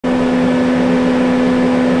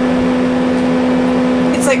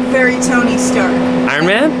Star. Iron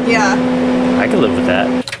Man? Yeah. I could live with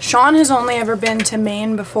that. Sean has only ever been to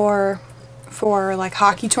Maine before for like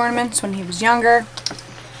hockey tournaments when he was younger.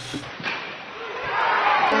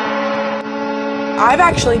 I've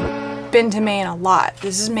actually been to Maine a lot.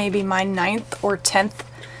 This is maybe my 9th or 10th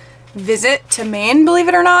visit to Maine, believe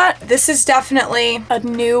it or not. This is definitely a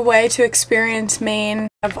new way to experience Maine.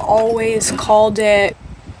 I've always called it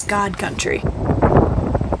God country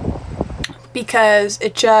because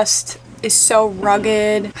it just is so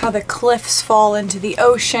rugged, how the cliffs fall into the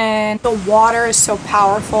ocean. The water is so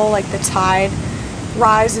powerful, like the tide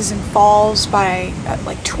rises and falls by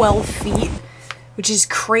like 12 feet, which is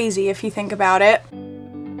crazy if you think about it.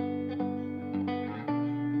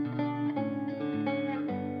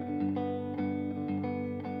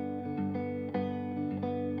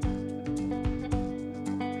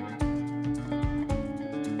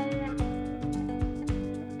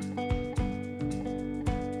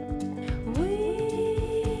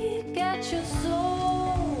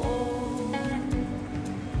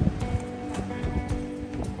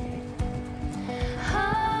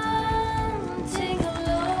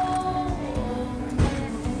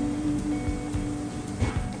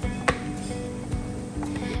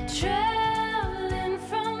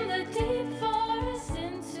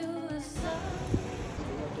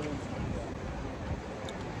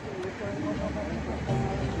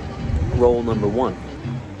 Roll number 1.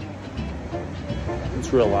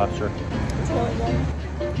 It's real lobster.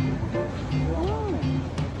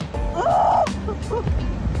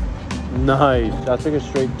 Nice. That's like a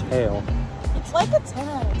straight tail. It's like a 10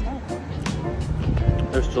 out of 10.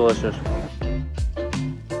 It's delicious.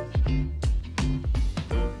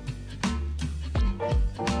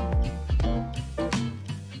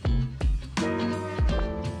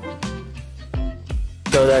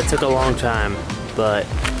 So that took a long time, but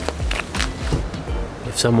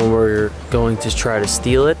if someone were going to try to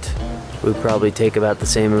steal it, it would probably take about the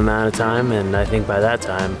same amount of time, and I think by that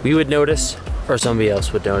time we would notice, or somebody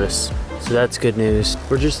else would notice. So that's good news.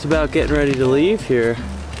 We're just about getting ready to leave here.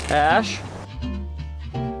 Ash?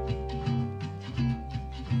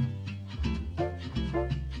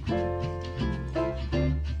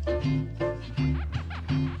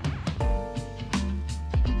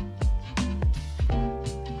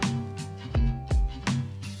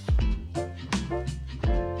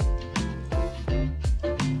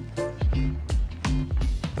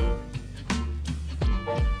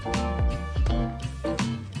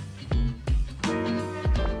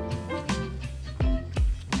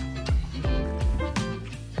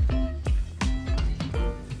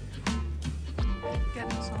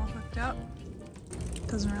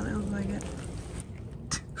 Doesn't really look like it.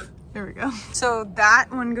 There we go. So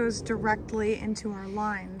that one goes directly into our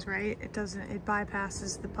lines, right? It doesn't, it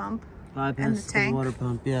bypasses the pump and the tank. The water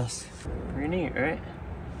pump, yes. Pretty neat, right?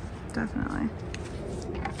 Definitely.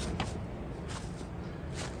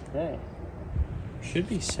 Okay. Should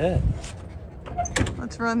be set.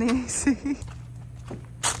 Let's run the AC.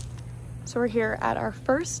 So we're here at our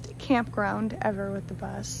first campground ever with the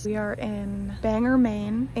bus. We are in Bangor,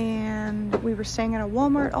 Maine, and we were staying at a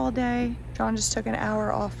Walmart all day. John just took an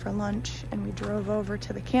hour off for lunch and we drove over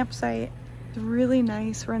to the campsite. It's really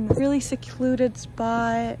nice. We're in this really secluded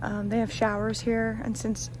spot. They have showers here, and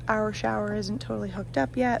since our shower isn't totally hooked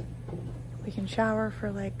up yet, we can shower for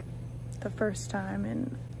like the first time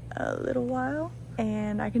in a little while.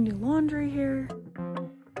 And I can do laundry here.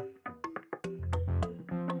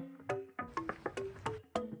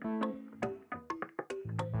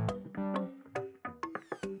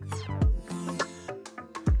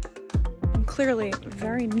 Clearly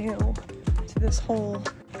very new to this whole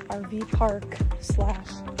RV park slash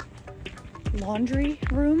laundry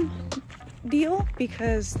room deal,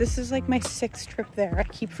 because this is like my 6th trip there. I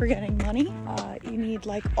keep forgetting money. You need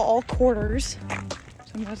like all quarters.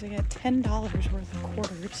 So I'm about to get $10 worth of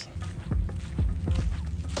quarters.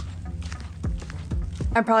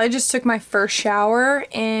 I probably just took my first shower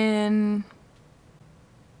in...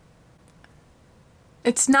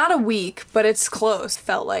 It's not a week, but it's close.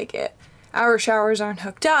 Felt like it. Our showers aren't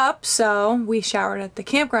hooked up, so we showered at the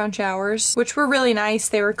campground showers, which were really nice.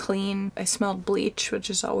 They were clean. I smelled bleach, which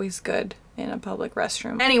is always good in a public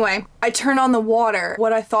restroom. Anyway, I turned on the water,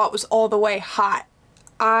 what I thought was all the way hot.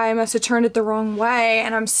 I must have turned it the wrong way,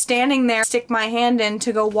 and I'm standing there, stick my hand in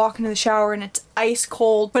to go walk into the shower, and it's ice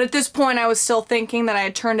cold. But at this point, I was still thinking that I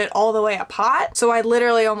had turned it all the way up hot, so I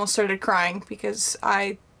literally almost started crying because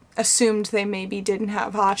I assumed they maybe didn't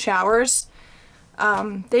have hot showers.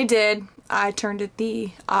 They did. I turned it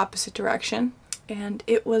the opposite direction, and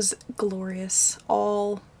it was glorious.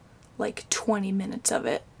 All like 20 minutes of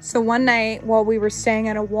it. So one night while we were staying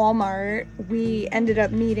at a Walmart, we ended up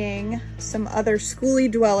meeting some other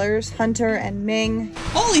Skoolie dwellers, Hunter and Ming.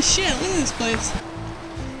 Holy shit, look at this place.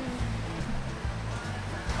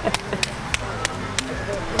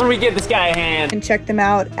 When we give this guy a hand. And check them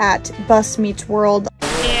out at Bus Meets World.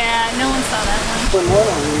 Yeah, no one saw that one.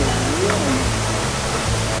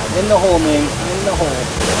 In the hole, Ming. In the hole.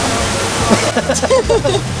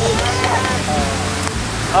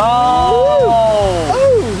 Oh!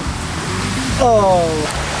 Oh!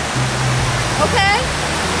 Okay.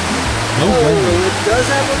 It does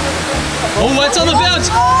have a little bit. Oh, what's on the bounce?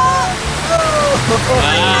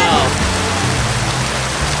 Wow.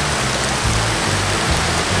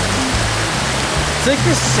 It's like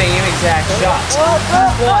the same exact shot.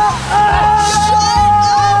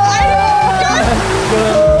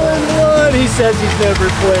 He says he's never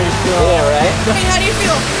played. Yeah, right? Hey, how do you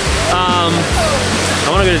feel? I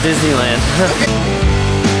want to go to Disneyland.